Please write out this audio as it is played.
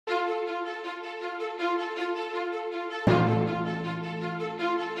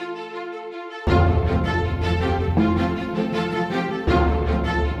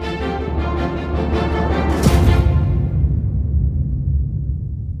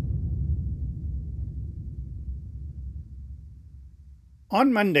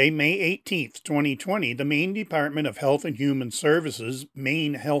On Monday, May 18th, 2020, the Maine Department of Health and Human Services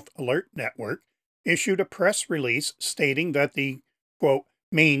Maine Health Alert Network issued a press release stating that the, quote,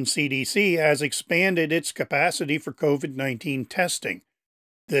 Maine CDC has expanded its capacity for COVID-19 testing.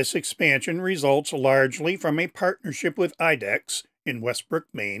 This expansion results largely from a partnership with IDEXX in Westbrook,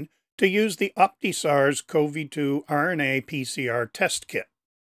 Maine, to use the OptiSARS-CoV-2 RNA PCR test kit.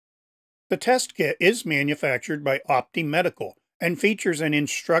 The test kit is manufactured by Medical and features an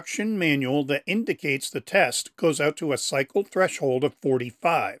instruction manual that indicates the test goes out to a cycle threshold of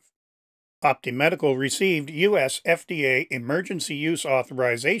 45. Medical received U.S. FDA emergency use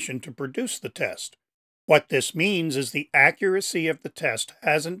authorization to produce the test. What this means is the accuracy of the test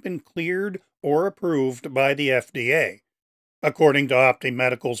hasn't been cleared or approved by the FDA. According to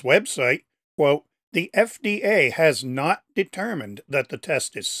Medical's website, quote, the FDA has not determined that the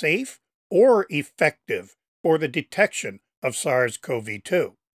test is safe or effective for the detection of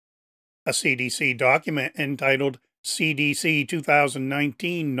SARS-CoV-2. A CDC document entitled CDC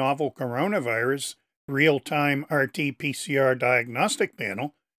 2019 Novel Coronavirus Real-Time RT-PCR Diagnostic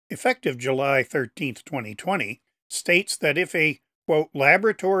Panel, effective July 13, 2020, states that if a, quote,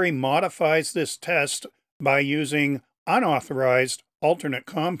 laboratory modifies this test by using unauthorized alternate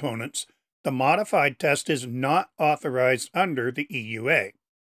components, the modified test is not authorized under the EUA.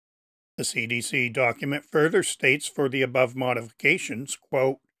 The CDC document further states for the above modifications,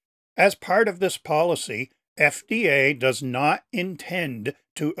 quote, as part of this policy, FDA does not intend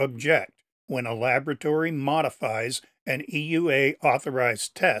to object when a laboratory modifies an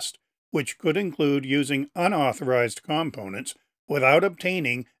EUA-authorized test, which could include using unauthorized components without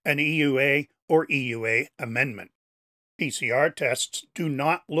obtaining an EUA or EUA amendment. PCR tests do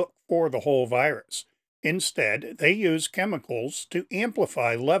not look for the whole virus. Instead, they use chemicals to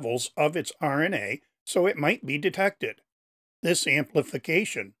amplify levels of its RNA so it might be detected. This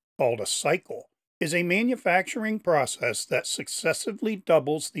amplification, called a cycle, is a manufacturing process that successively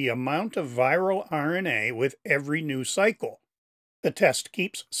doubles the amount of viral RNA with every new cycle. The test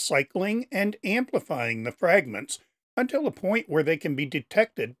keeps cycling and amplifying the fragments until a point where they can be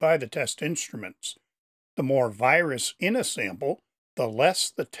detected by the test instruments. The more virus in a sample, the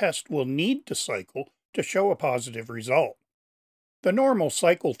less the test will need to cycle to show a positive result. The normal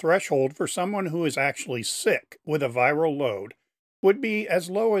cycle threshold for someone who is actually sick with a viral load would be as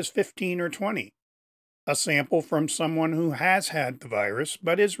low as 15 or 20. A sample from someone who has had the virus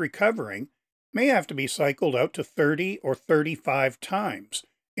but is recovering may have to be cycled out to 30 or 35 times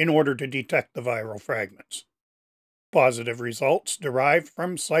in order to detect the viral fragments. Positive results derived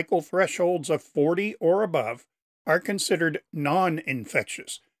from cycle thresholds of 40 or above are considered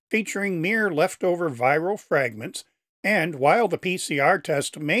non-infectious, featuring mere leftover viral fragments, and while the PCR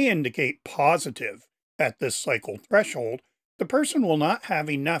test may indicate positive at this cycle threshold, the person will not have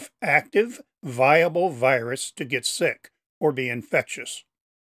enough active, viable virus to get sick or be infectious.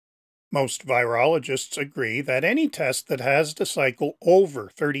 Most virologists agree that any test that has to cycle over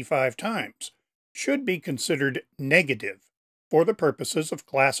 35 times should be considered negative for the purposes of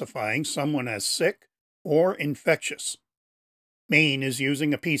classifying someone as sick or infectious. Maine is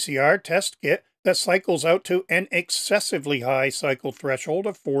using a PCR test kit that cycles out to an excessively high cycle threshold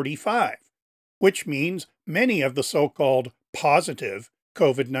of 45, which means many of the so-called positive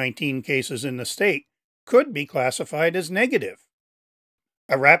COVID-19 cases in the state could be classified as negative.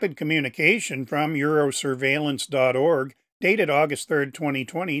 A rapid communication from Eurosurveillance.org dated August 3,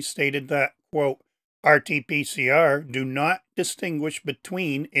 2020 stated that, quote, RT-PCR do not distinguish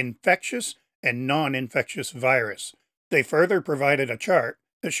between infectious and non-infectious virus. They further provided a chart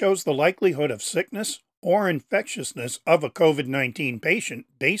that shows the likelihood of sickness or infectiousness of a COVID-19 patient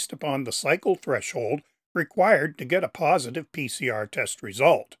based upon the cycle threshold required to get a positive PCR test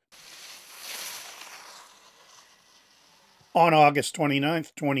result. On August 29,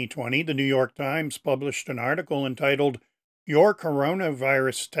 2020, the New York Times published an article entitled, Your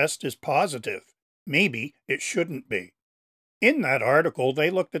Coronavirus Test is Positive. Maybe it shouldn't be. In that article, they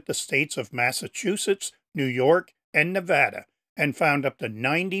looked at the states of Massachusetts, New York, and Nevada, and found up to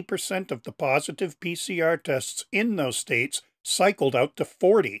 90% of the positive PCR tests in those states cycled out to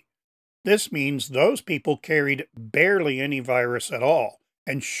 40. This means those people carried barely any virus at all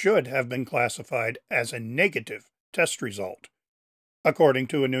and should have been classified as a negative test result. According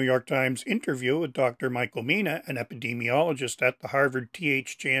to a New York Times interview with Dr. Michael Mina, an epidemiologist at the Harvard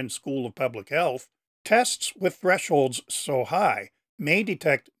T.H. Chan School of Public Health, tests with thresholds so high may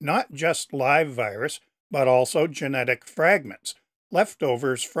detect not just live virus, but also genetic fragments,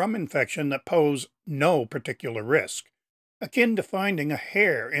 leftovers from infection that pose no particular risk, akin to finding a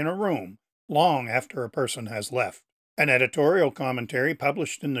hair in a room long after a person has left. An editorial commentary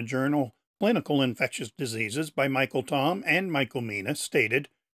published in the journal Clinical Infectious Diseases by Michael Tom and Michael Mina stated,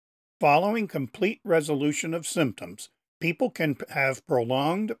 "Following complete resolution of symptoms, people can have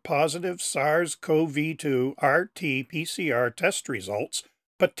prolonged positive SARS-CoV-2 RT-PCR test results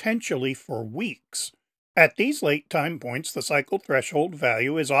potentially for weeks. At these late time points, the cycle threshold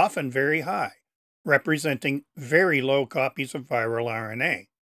value is often very high, representing very low copies of viral RNA.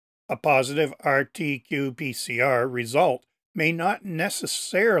 A positive RT-qPCR result may not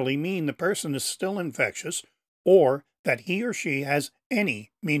necessarily mean the person is still infectious or that he or she has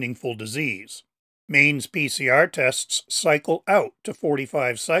any meaningful disease. Maine's PCR tests cycle out to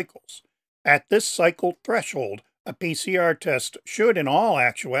 45 cycles. At this cycle threshold, a PCR test should in all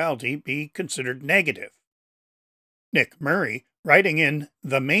actuality be considered negative." Nick Murray, writing in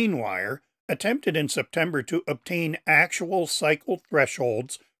The Maine Wire, attempted in September to obtain actual cycle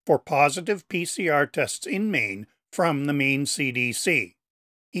thresholds for positive PCR tests in Maine from the Maine CDC.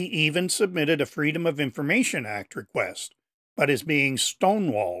 He even submitted a Freedom of Information Act request, but is being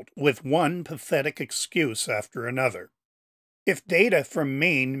stonewalled with one pathetic excuse after another. If data from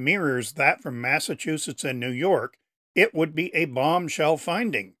Maine mirrors that from Massachusetts and New York, it would be a bombshell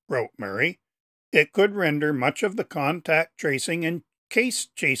finding, wrote Murray. It could render much of the contact tracing and case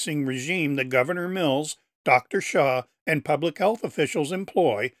chasing regime that Governor Mills, Dr. Shaw, and public health officials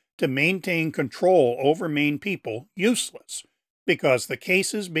employ to maintain control over Maine people useless, because the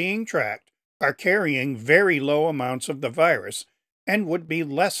cases being tracked are carrying very low amounts of the virus and would be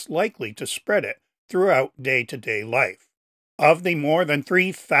less likely to spread it throughout day-to-day life. Of the more than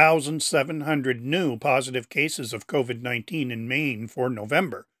 3,700 new positive cases of COVID-19 in Maine for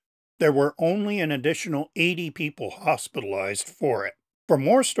November, there were only an additional 80 people hospitalized for it. For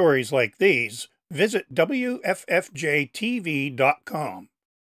more stories like these, visit WFFJ-TV.com.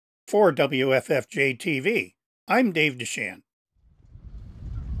 For WFFJ-TV, I'm Dave DeShan.